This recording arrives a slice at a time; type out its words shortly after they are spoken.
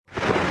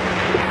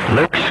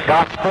Luke's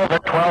Gospel, the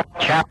 12th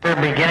chapter,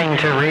 beginning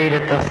to read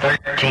at the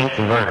 13th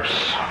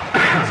verse.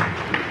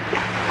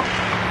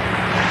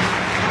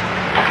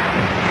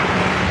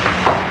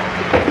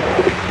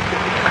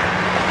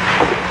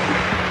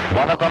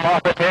 One of the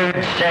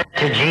multitude said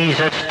to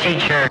Jesus,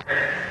 "Teacher,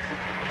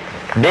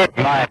 bid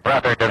my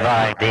brother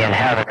divide the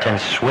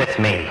inheritance with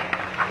me."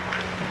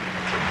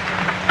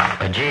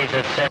 But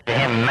Jesus said to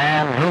him,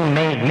 "Man, who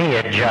made me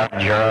a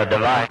judge or a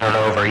divider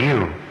over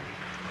you?"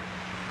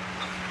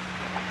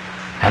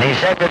 And he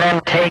said to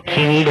them, "Take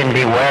heed and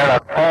beware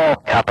of all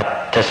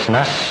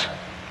covetousness,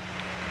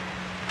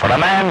 for a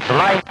man's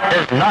life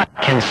does not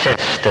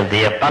consist of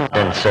the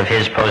abundance of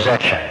his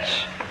possessions."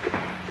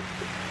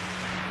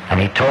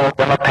 And he told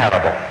them a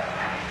parable,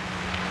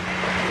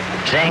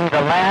 saying,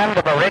 "The land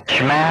of a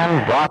rich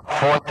man brought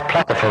forth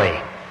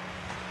plentifully.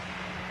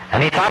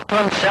 And he thought to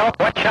himself,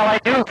 what shall I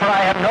do, for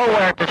I have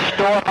nowhere to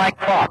store my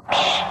crops?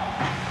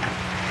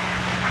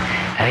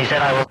 And he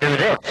said, I will do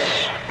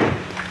this.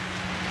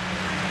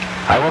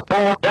 I will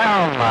pull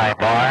down my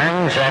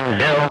barns and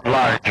build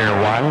larger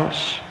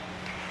ones,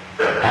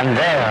 and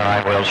there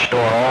I will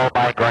store all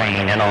my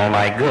grain and all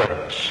my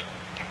goods.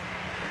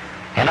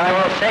 And I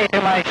will say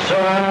to my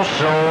soul,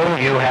 soul,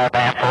 you have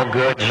ample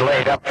goods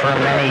laid up for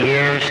many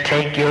years.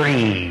 Take your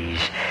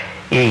ease,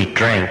 eat,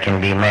 drink,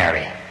 and be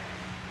merry."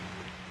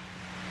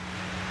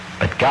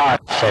 But God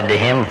said to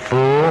him,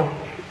 "Fool,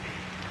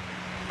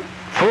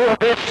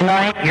 this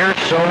night your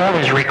soul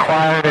is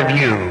required of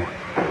you,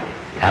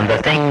 and the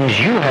things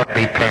you have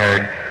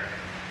prepared,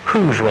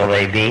 whose will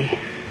they be?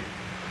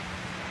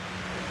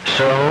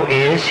 So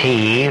is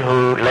he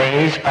who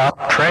lays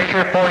up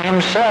treasure for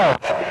himself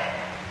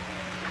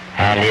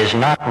and is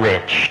not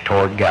rich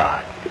toward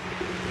God."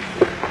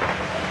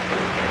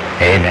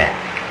 Amen.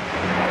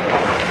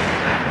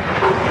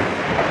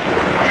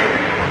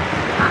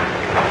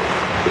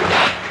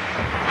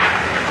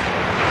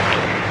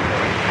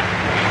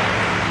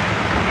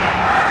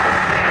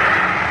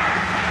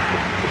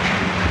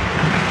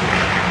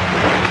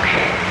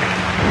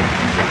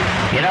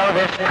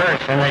 This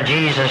person that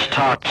Jesus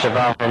talks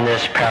about in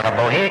this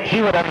parable,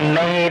 he would have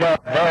made a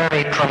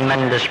very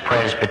tremendous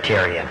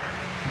Presbyterian.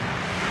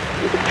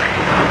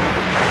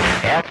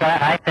 Yes,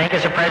 I think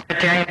as a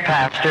Presbyterian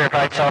pastor, if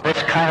I saw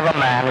this kind of a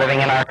man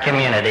living in our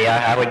community,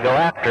 I would go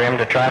after him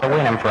to try to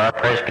win him for our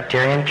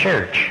Presbyterian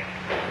church.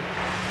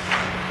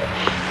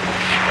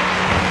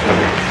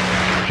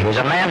 He was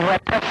a man who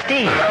had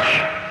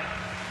prestige.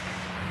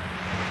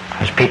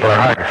 Those people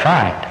are hard to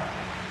find.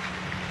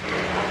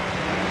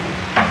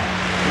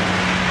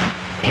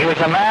 He was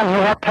a man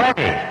who had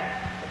plenty,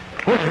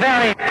 who was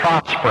very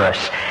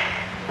prosperous.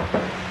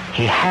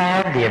 He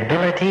had the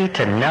ability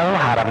to know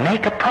how to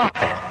make a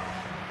profit.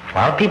 A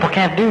lot of people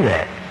can't do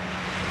that.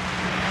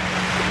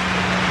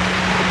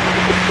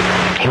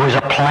 He was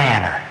a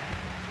planner.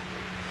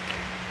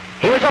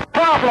 He was a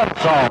problem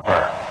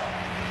solver.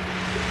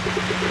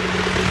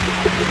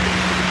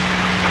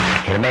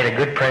 He'd have made a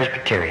good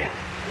Presbyterian.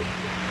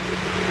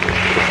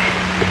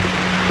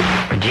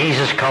 But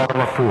Jesus called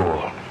him a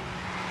fool.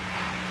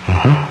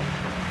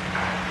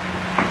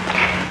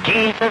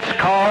 Jesus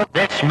called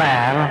this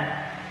man,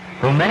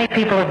 whom many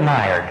people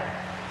admired,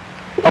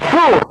 a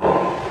fool.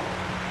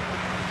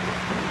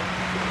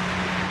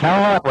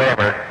 Now, what would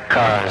ever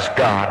cause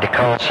God to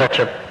call such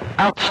an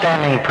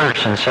outstanding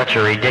person such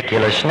a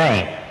ridiculous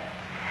name?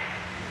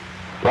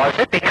 Was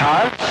it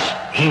because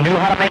he knew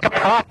how to make a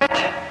profit?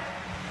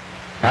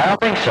 I don't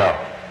think so.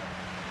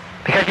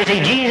 Because, you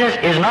see, Jesus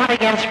is not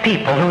against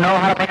people who know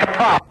how to make a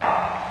profit.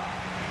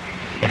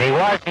 If he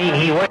was,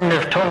 he wouldn't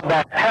have told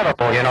that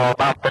parable,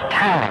 about the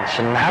talents.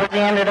 And how does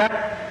he end it up?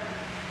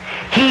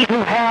 He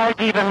who has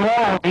even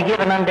more will be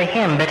given unto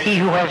him, but he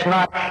who has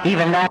not,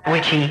 even that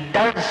which he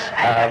does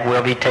have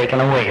will be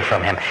taken away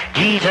from him.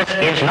 Jesus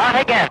is not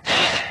against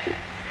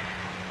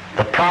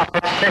the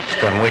profit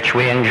system which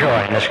we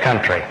enjoy in this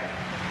country.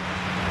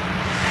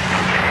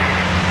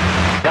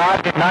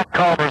 God did not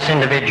call this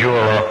individual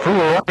a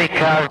fool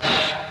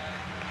because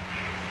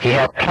he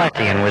had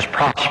plenty and was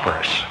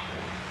prosperous.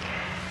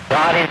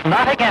 God is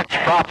not against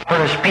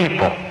prosperous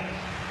people.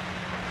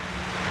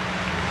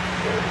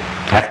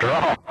 After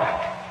all,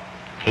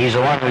 he's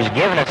the one who's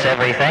given us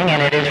everything,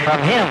 and it is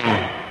from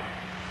him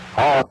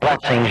all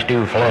blessings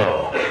do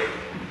flow.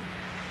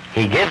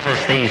 He gives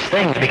us these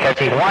things because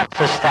he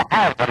wants us to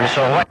have them,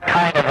 so what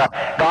kind of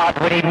a God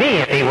would he be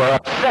if he were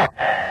upset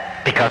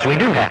because we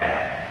do have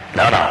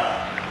them? No.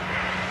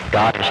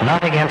 God is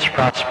not against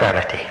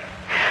prosperity,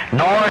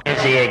 nor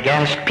is he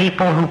against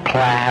people who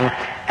plan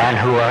and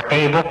who are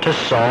able to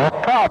solve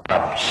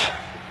problems.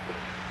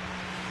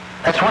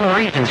 That's one of the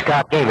reasons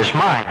God gave us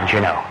minds,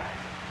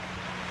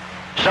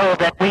 so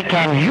that we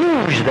can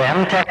use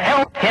them to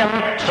help him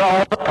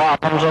solve the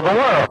problems of the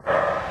world.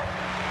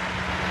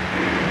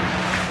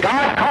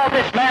 God called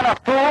this man a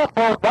fool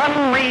for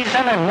one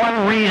reason and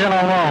one reason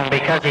alone,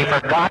 because he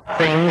forgot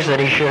things that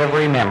he should have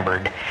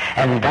remembered.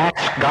 And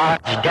that's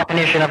God's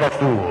definition of a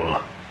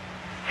fool.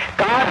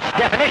 God's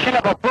definition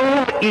of a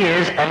fool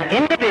is an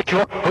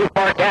individual who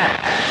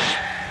forgets.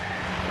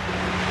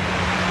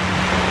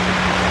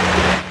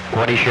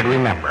 what he should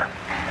remember.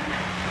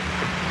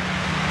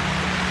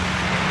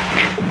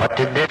 What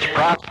did this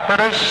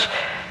prosperous,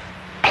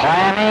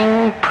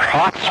 planning,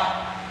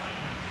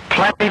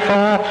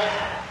 plentiful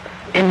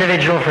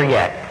individual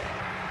forget?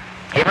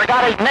 He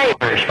forgot his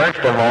neighbors, first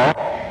of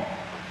all.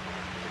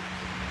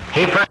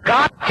 He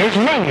forgot his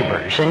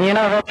neighbors. And you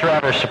know, that's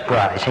rather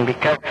surprising,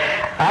 because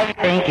I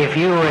think if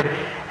you would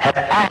have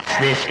asked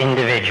this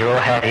individual,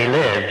 had he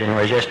lived and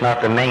was just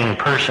not the main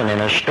person in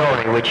a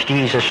story which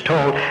Jesus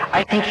told,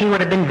 I think he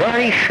would have been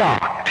very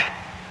shocked.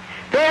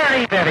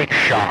 Very, very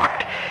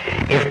shocked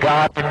if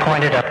God had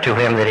pointed up to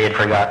him that he had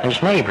forgotten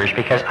his neighbors,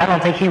 because I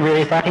don't think he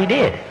really thought he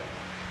did.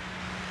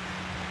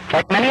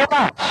 Like many of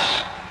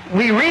us,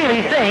 we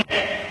really think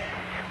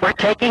we're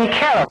taking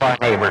care of our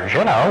neighbors.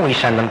 You know, we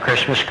send them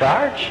Christmas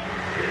cards.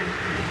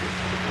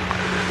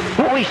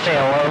 We say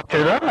hello to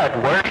them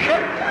at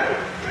worship.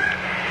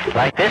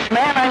 Like this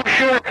man, I'm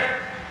sure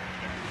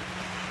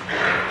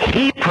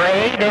he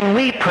prayed and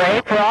we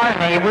pray for our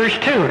neighbors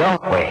too,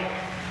 don't we?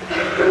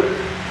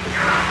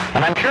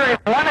 And I'm sure if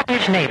one of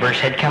his neighbors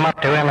had come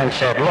up to him and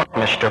said, "Look,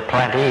 Mr.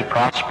 Plenty,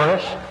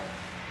 Prosperous,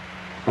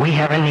 we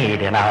have a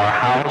need in our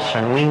house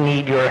and we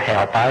need your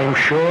help," I'm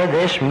sure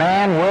this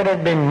man would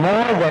have been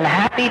more than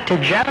happy to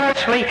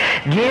generously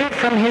give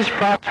from his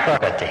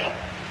prosperity.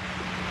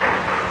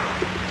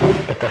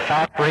 But the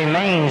fact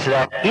remains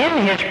that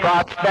in his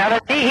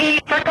prosperity he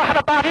forgot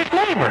about his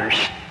neighbors.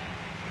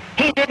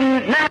 He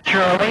didn't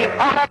naturally,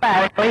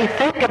 automatically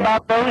think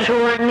about those who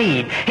were in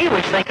need. He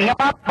was thinking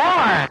about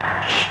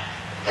barns,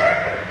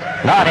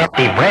 not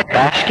empty bread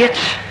baskets.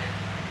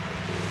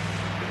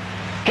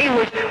 He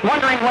was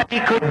wondering what he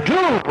could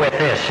do with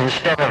this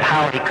instead of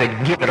how he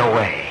could give it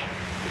away.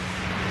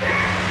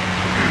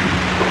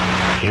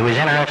 He was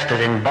interested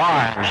in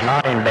barns,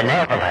 not in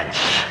benevolence.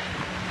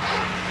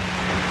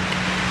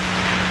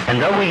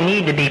 And though we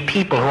need to be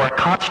people who are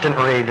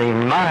constantly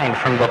reminded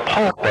from the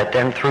pulpit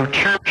and through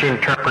church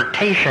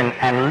interpretation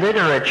and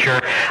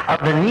literature of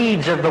the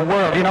needs of the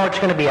world, you know, it's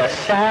going to be a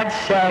sad,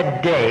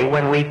 sad day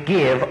when we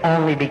give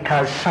only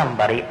because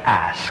somebody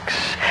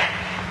asks.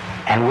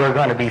 And we're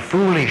going to be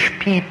foolish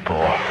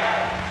people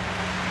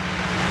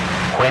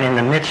when in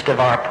the midst of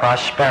our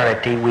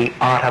prosperity we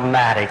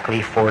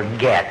automatically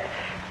forget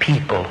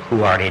people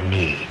who are in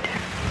need.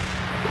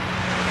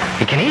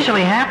 It can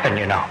easily happen,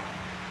 you know.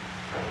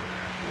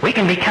 We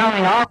can be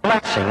counting our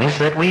blessings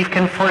that we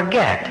can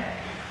forget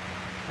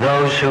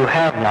those who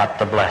have not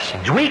the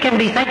blessings. We can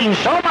be thinking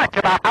so much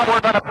about how we're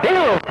going to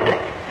build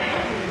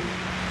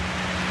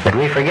that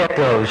we forget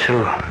those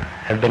who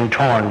have been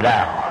torn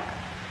down.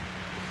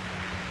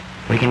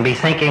 We can be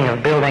thinking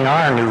of building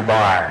our new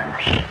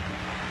barns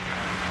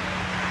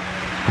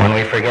when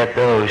we forget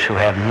those who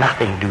have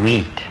nothing to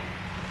eat.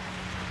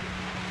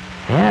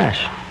 Yes,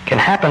 it can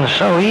happen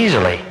so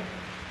easily,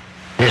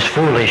 this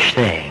foolish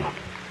thing.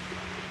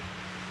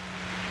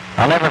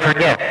 I'll never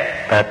forget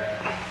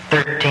that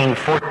 13,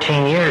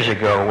 14 years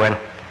ago when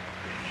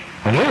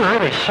we were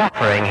really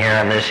suffering here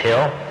on this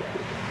hill.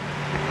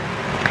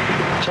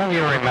 Some of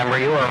you remember,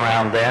 you were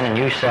around then and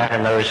you sat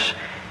in those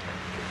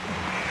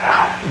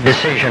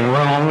decision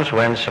rooms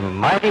when some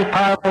mighty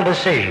powerful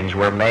decisions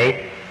were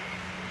made.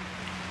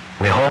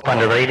 We hope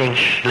under the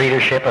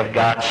leadership of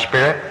God's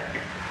Spirit.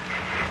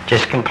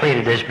 Just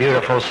completed this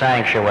beautiful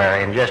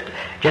sanctuary and just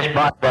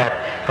bought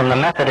that from the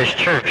Methodist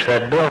Church,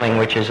 that building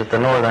which is at the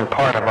northern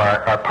part of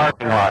our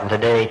parking lot. And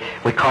today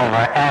we call it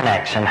our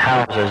annex and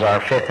houses our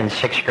 5th and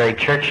 6th grade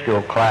church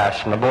school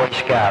class and the Boy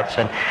Scouts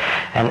and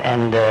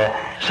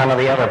some of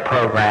the other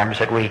programs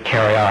that we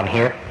carry on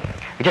here.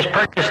 We just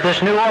purchased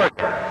this new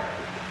organ.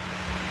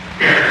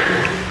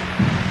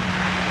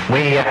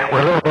 We're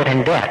a little bit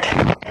in debt.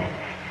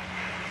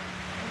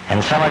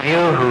 And some of you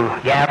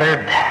who gathered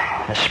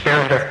in the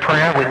spirit of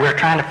prayer, we were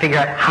trying to figure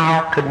out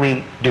how could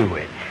we do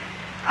it.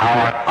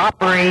 Our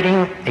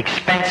operating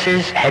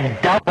expenses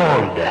had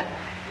doubled,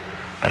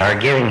 but our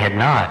giving had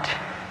not.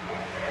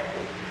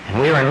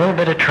 And we were in a little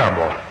bit of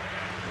trouble.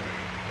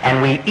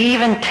 And we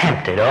even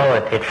tempted,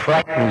 it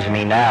frightens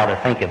me now to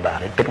think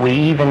about it, but we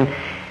even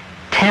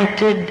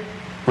tempted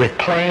with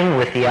playing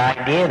with the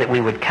idea that we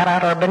would cut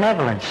out our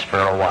benevolence for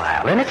a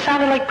while. And it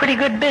sounded like pretty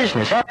good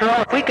business. After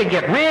all, if we could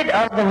get rid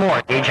of the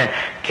mortgage and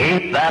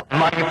keep that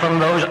money from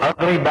those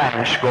ugly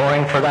banks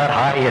going for that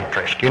high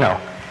interest, you know.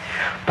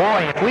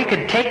 Boy, if we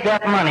could take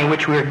that money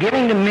which we were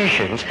giving to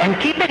missions and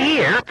keep it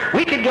here,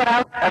 we could get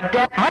out of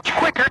debt much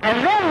quicker,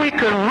 and then we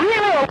could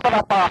really open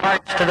up our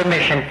hearts to the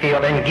mission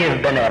field and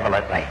give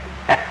benevolently.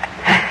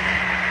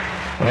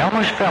 We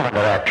almost fell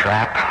into that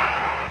trap.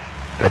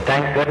 But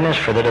thank goodness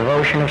for the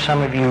devotion of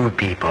some of you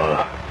people.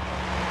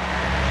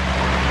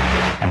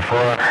 And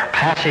for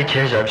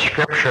passages of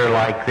Scripture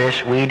like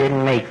this, we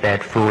didn't make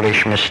that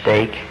foolish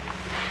mistake.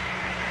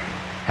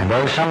 And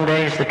though some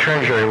days the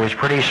treasury was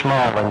pretty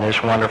small in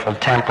this wonderful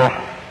temple,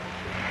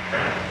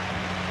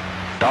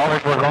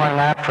 dollars were going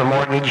out for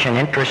mortgage and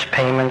interest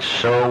payments,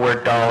 so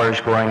were dollars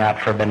going out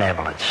for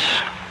benevolence.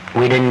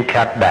 We didn't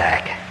cut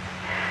back.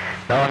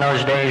 Though in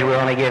those days we were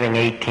only giving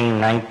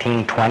 $18,000,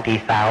 $19,000,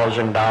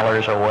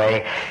 $20,000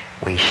 away,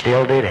 we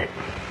still did it.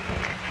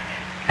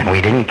 And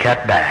we didn't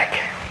cut back.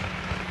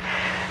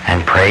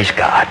 And praise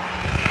God.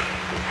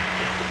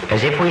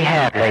 Because if we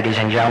had, ladies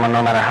and gentlemen,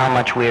 no matter how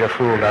much we had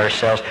fooled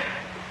ourselves,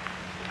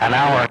 an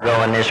hour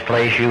ago in this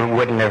place you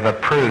wouldn't have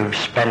approved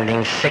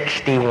spending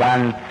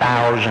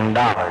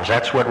 $61,000.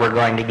 That's what we're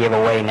going to give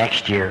away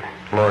next year,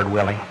 Lord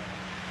willing.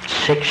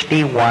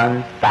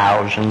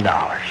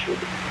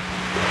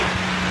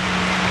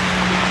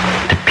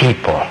 $61,000. To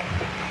people,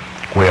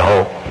 we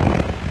hope.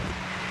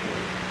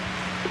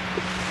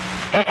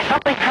 If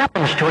something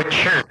happens to a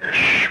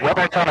church,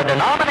 whether it's on a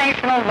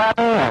denominational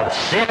level, a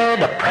synod,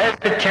 a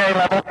Presbyterian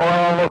level, or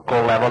a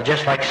local level,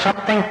 just like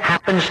something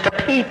happens to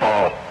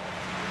people,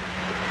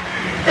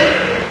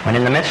 when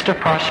in the midst of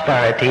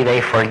prosperity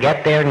they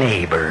forget their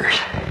neighbors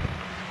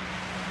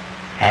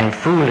and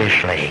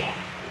foolishly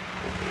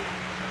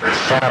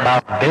set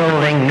about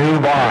building new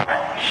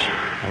barns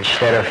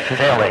instead of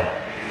filling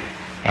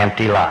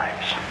empty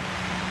lives.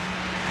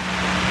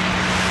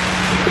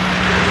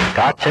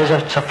 God says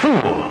it's a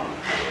fool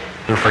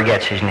who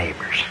forgets his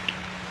neighbors.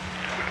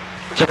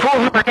 It's a fool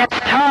who forgets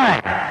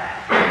time.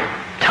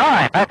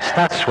 Time.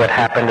 That's what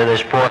happened to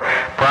this poor,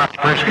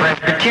 prosperous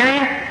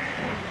Presbyterian.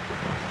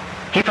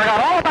 He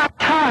forgot all about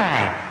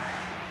time.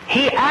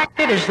 He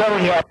acted as though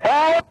he had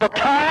all the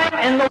time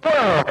in the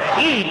world.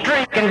 Eat,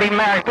 drink, and be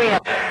married. We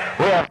have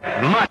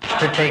much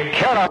to take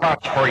care of us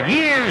for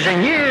years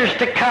and years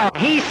to come.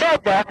 He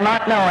said that,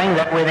 not knowing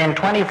that within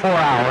 24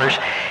 hours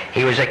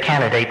he was a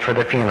candidate for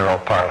the funeral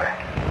parlor.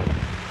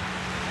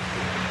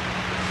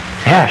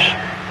 Yes.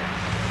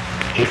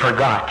 He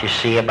forgot, you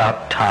see,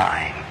 about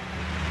time.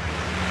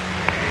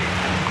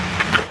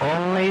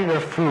 Only the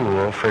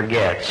fool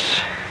forgets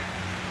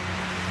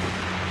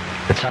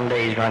that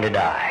someday he's going to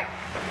die.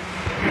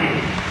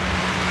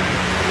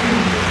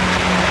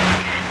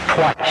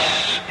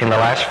 Twice in the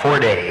last 4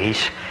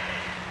 days,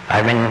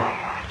 I've been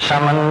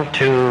summoned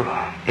to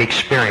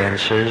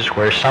experiences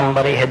where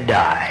somebody had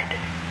died,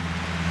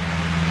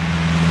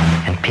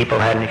 and people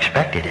hadn't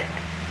expected it.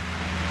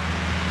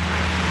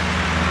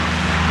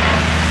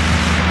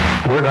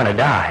 We're going to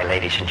die,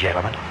 ladies and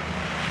gentlemen.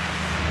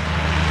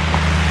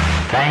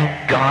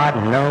 Thank God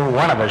no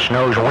one of us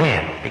knows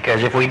when,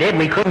 because if we did,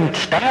 we couldn't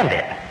stand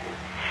it.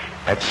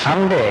 But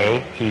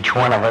someday, each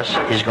one of us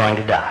is going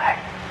to die.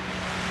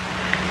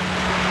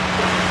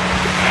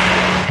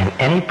 And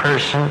any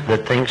person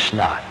that thinks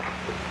not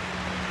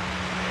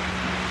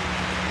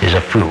is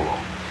a fool.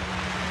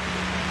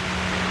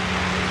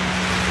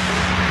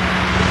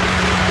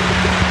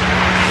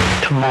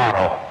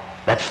 Tomorrow.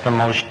 That's the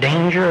most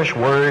dangerous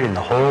word in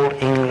the whole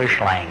English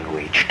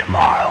language,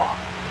 tomorrow.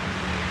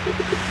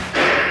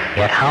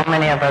 Yet how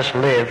many of us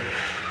live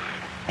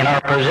in our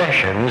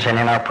possessions and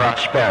in our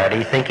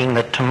prosperity thinking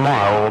that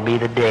tomorrow will be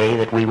the day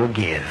that we will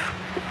give?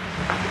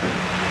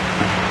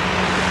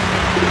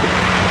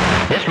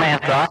 This man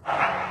thought,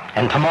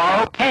 and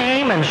tomorrow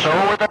came, and so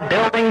were the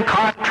building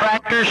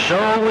contractors, so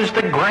was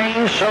the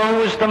grain, so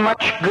was the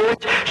much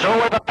goods, so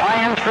were the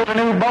plans for the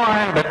new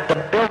barn, but the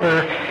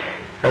builder,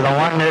 or the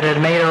one that had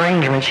made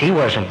arrangements, he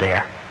wasn't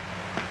there.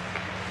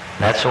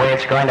 That's the way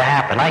it's going to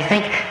happen. I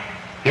think,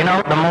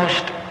 the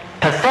most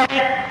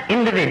pathetic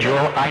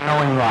individual I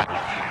know in life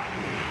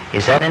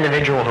is that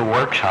individual who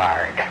works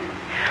hard,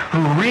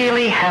 who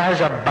really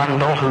has a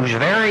bundle, who's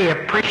very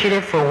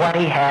appreciative for what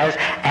he has,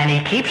 and he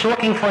keeps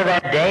looking for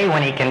that day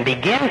when he can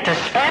begin to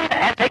spend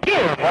and to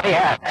give what he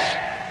has.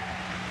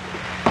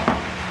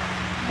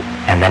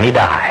 And then he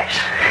dies.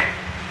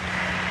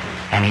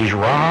 And he's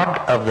robbed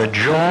of the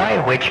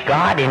joy which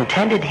God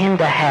intended him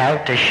to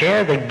have, to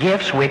share the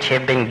gifts which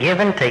have been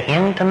given to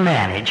him to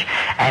manage.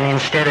 And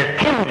instead of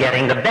him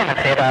getting the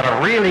benefit out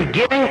of really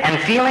giving and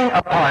feeling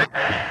a part,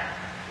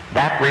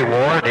 that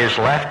reward is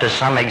left to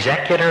some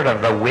executor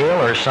of the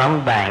will or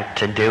some bank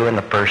to do in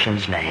the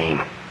person's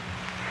name.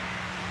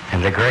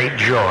 And the great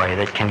joy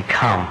that can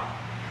come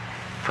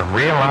from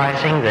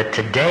realizing that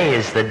today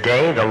is the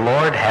day the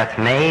Lord hath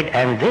made,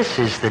 and this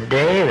is the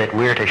day that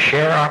we're to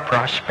share our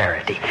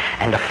prosperity,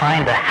 and to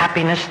find the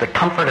happiness, the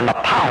comfort, and the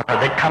power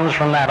that comes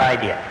from that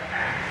idea.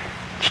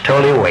 It's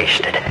totally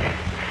wasted.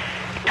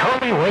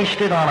 Totally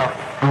wasted on a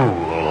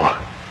fool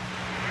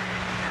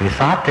who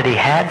thought that he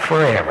had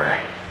forever,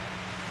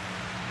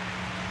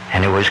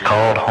 and it was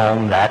called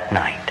home that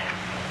night.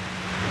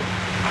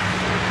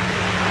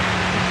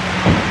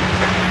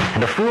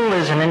 And a fool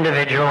is an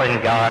individual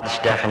in God's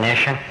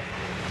definition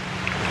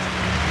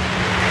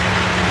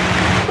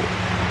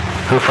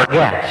who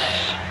forgets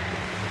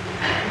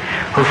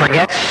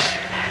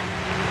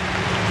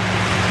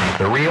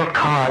the real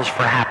cause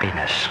for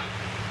happiness.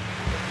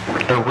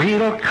 The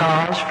real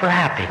cause for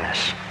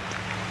happiness.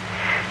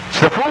 It's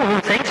the fool who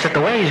thinks that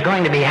the way he's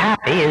going to be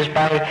happy is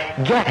by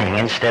getting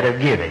instead of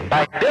giving,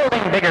 by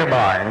building bigger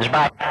barns,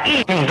 by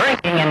eating,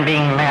 drinking, and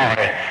being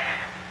merry.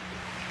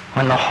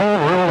 When the whole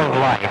rule of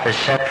life is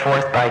set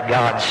forth by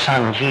God's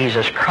Son,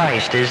 Jesus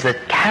Christ, is that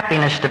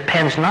happiness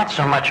depends not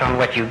so much on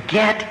what you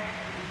get,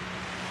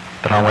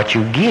 but on what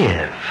you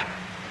give.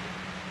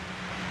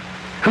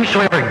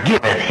 Whosoever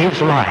giveth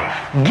his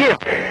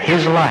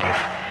life,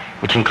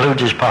 which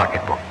includes his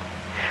pocketbook,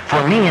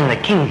 for me in the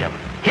kingdom,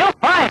 he'll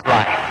find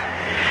life.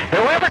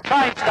 Whoever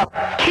tries to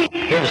keep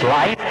his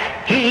life,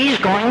 he's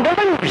going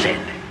to lose it.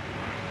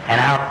 And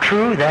how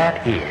true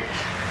that is.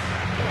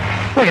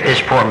 Look at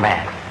this poor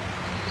man.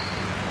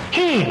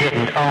 He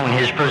didn't own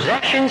his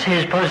possessions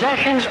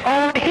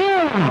owned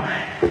him.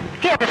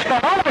 He had to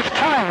spend all of his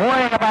time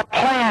worrying about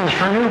plans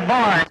for new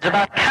barns,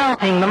 about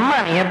counting the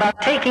money,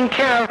 about taking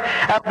care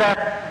of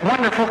that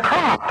wonderful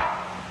crop.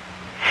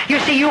 You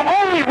see, you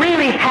only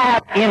really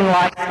have in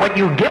life what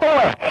you give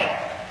away.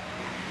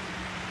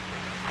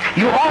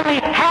 You only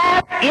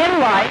have in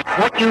life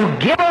what you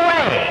give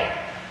away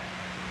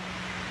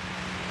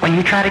when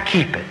you try to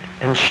keep it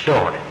and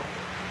store it.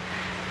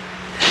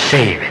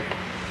 Save it.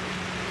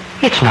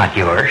 It's not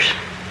yours.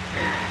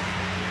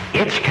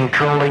 It's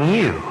controlling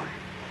you.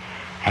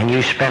 And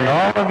you spend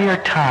all of your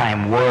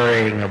time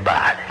worrying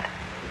about it.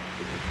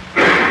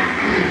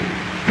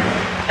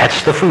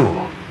 That's the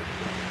fool.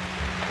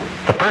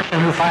 The person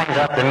who finds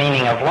out the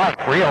meaning of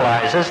life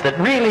realizes that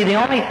really the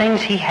only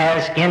things he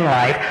has in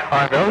life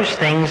are those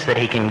things that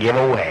he can give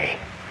away.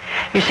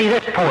 You see,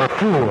 this poor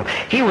fool,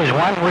 he was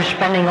one who was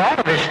spending all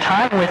of his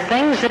time with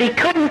things that he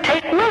couldn't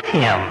take with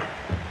him,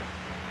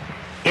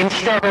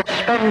 instead of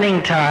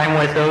spending time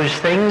with those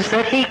things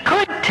that he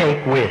could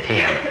take with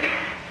him.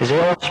 As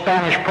the old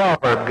Spanish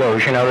proverb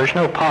goes, you know, there's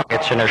no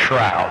pockets in a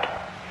shroud.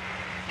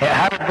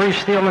 How did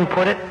Bruce Thielman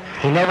put it?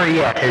 He never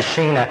yet has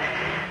seen a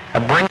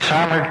Brinks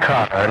armored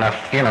car in a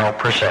funeral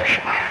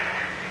procession.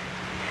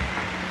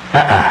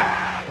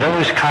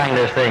 Those kind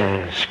of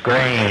things,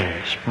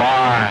 graves,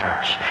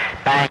 barns,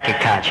 bank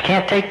accounts, you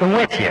can't take them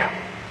with you.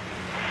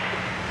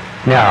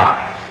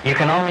 No, you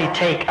can only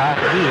take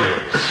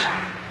ideas,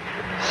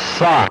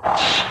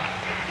 thoughts,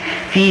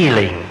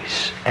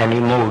 feelings, and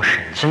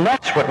emotions. And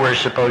that's what we're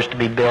supposed to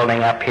be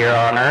building up here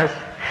on earth.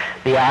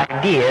 The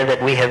idea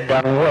that we have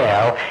done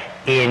well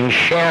in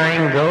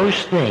sharing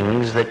those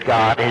things that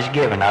God has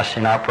given us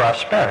in our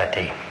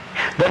prosperity.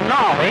 The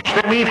knowledge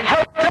that we've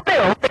helped to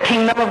build the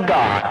kingdom of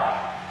God.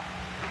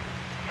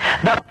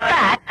 The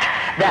fact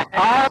that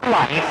our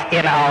life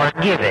in our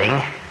giving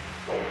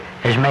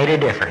has made a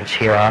difference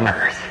here on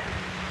earth.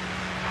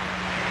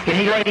 You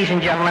see, ladies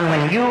and gentlemen,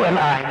 when you and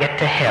I get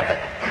to heaven,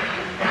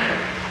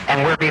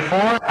 and we're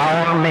before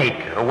our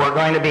Maker, we're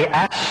going to be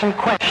asked some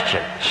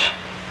questions.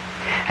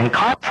 And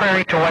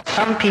contrary to what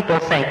some people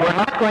think, we're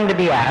not going to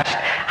be asked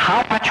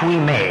how much we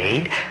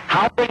made,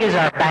 how big is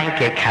our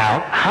bank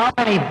account, how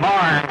many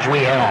barns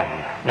we own.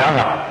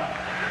 No.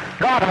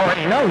 God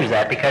already knows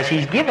that because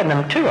he's given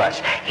them to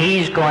us.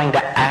 He's going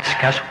to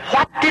ask us,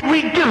 what did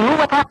we do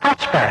with our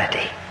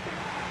prosperity?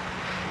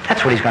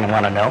 That's what he's going to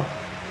want to know.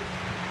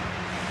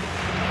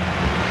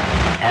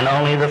 And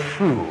only the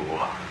fool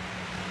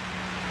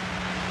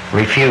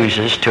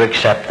refuses to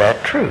accept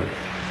that truth.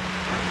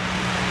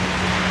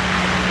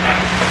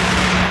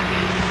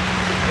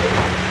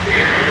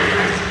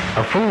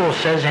 A fool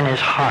says in his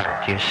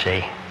heart, you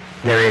see,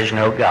 there is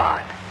no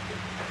God.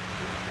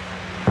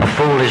 A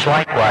fool is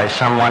likewise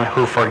someone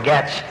who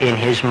forgets in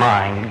his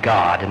mind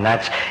God, and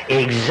that's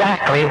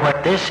exactly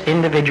what this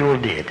individual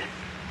did.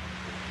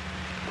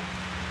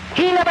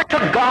 He never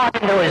took God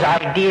into his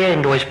idea,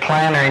 into his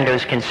plan, or into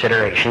his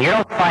consideration. You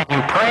don't find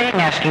him praying,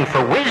 asking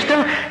for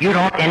wisdom. You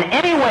don't in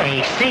any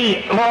way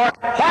see, Lord,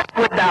 what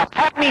would thou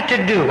have me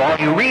to do? All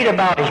you read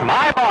about is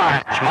my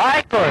barns,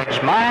 my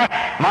goods, my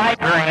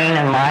grain,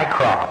 and my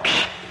crops.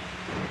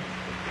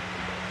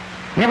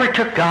 Never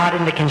took God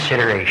into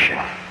consideration.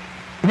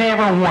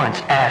 Never once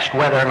asked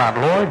whether or not,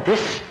 Lord,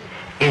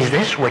 is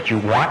this what you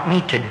want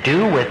me to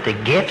do with the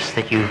gifts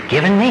that you've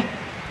given me?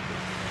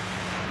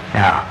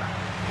 No.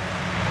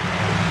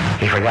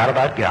 He forgot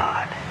about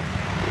God.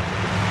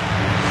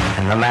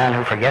 And the man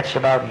who forgets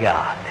about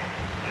God,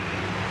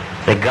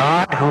 the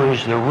God who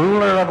is the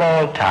ruler of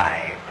all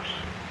times,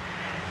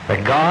 the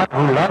God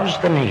who loves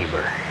the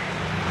neighbor,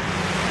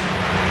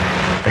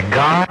 the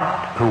God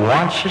who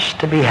wants us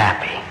to be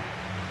happy.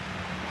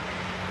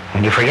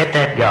 When you forget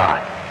that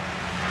God,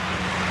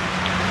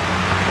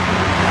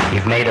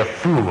 you've made a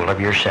fool of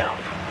yourself.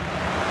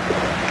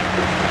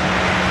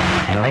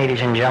 And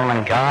ladies and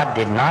gentlemen, God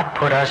did not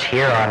put us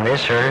here on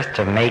this earth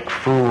to make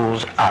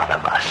fools out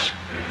of us.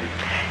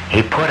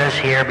 He put us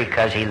here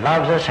because he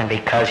loves us and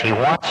because he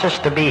wants us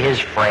to be his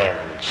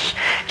friends.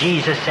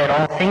 Jesus said,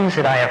 all things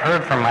that I have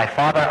heard from my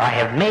Father I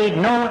have made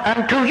known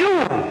unto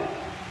you.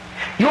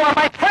 You are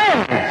my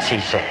friends,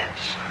 he says.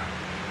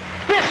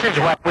 This is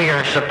what we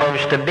are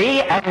supposed to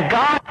be, and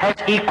God has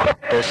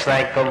equipped us,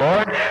 thank the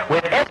Lord,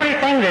 with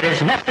everything that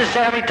is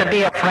necessary to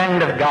be a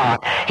friend of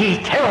God. He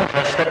tells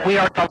us that we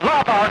are to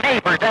love our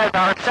neighbors as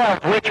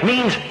ourselves, which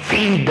means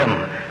feed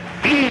them.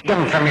 Feed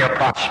them from your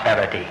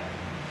prosperity.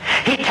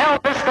 He tells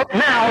us that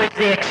now is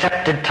the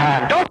accepted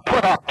time. Don't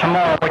put off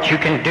tomorrow what you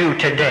can do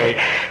today.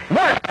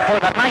 Work, for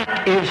the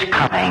night is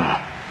coming.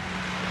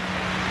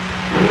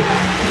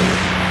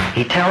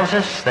 He tells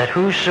us that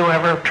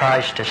whosoever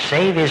tries to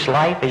save his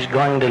life is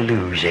going to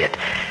lose it.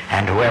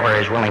 And whoever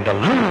is willing to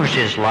lose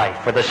his life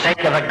for the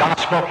sake of the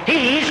gospel,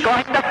 he's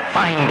going to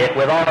find it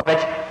with all of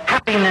its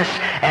happiness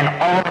and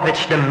all of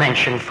its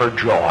dimension for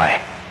joy.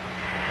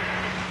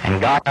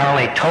 And God not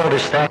only told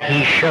us that,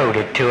 he showed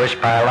it to us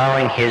by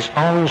allowing his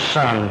own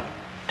Son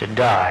to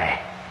die.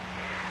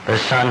 The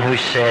Son who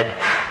said,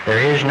 there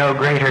is no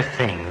greater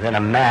thing than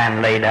a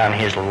man lay down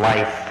his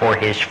life for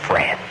his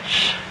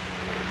friends.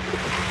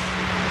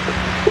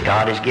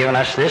 God has given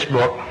us this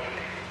book.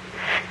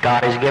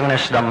 God has given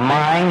us the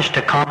minds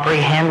to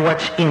comprehend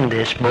what's in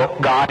this book.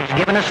 God has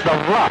given us the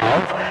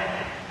love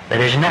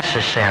that is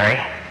necessary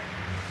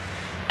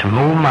to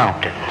move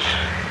mountains.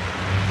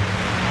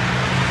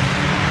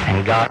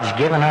 And God's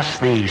given us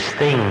these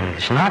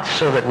things not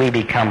so that we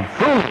become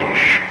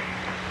foolish,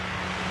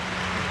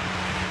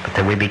 but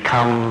that we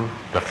become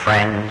the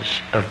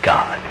friends of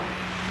God.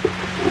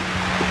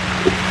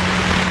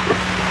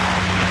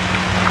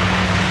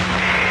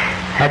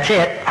 That's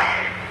it.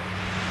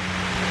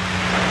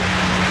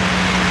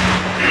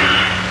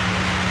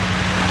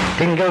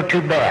 Didn't go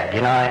too bad.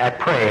 You know, I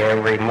pray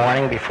every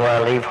morning before I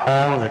leave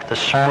home that the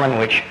sermon,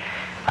 which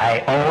I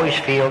always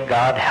feel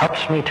God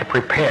helps me to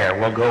prepare,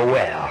 will go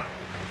well.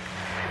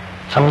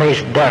 Some days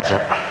it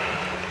doesn't.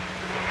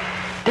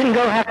 Didn't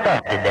go half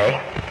bad today.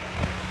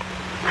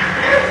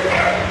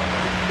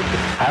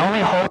 I only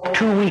hope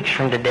 2 weeks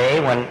from today,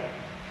 when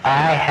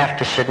I have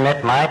to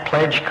submit my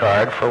pledge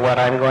card for what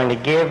I'm going to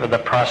give of the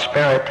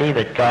prosperity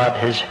that God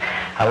has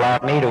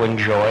allowed me to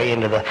enjoy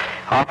into the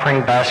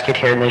offering basket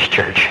here in this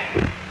church.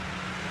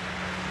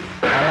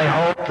 I only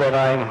hope that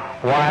I'm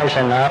wise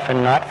enough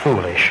and not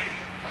foolish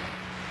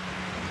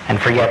and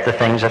forget the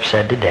things I've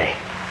said today.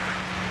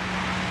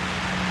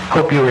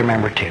 Hope you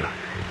remember too.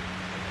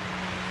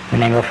 In the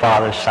name of the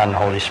Father, Son, and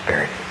Holy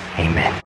Spirit. Amen.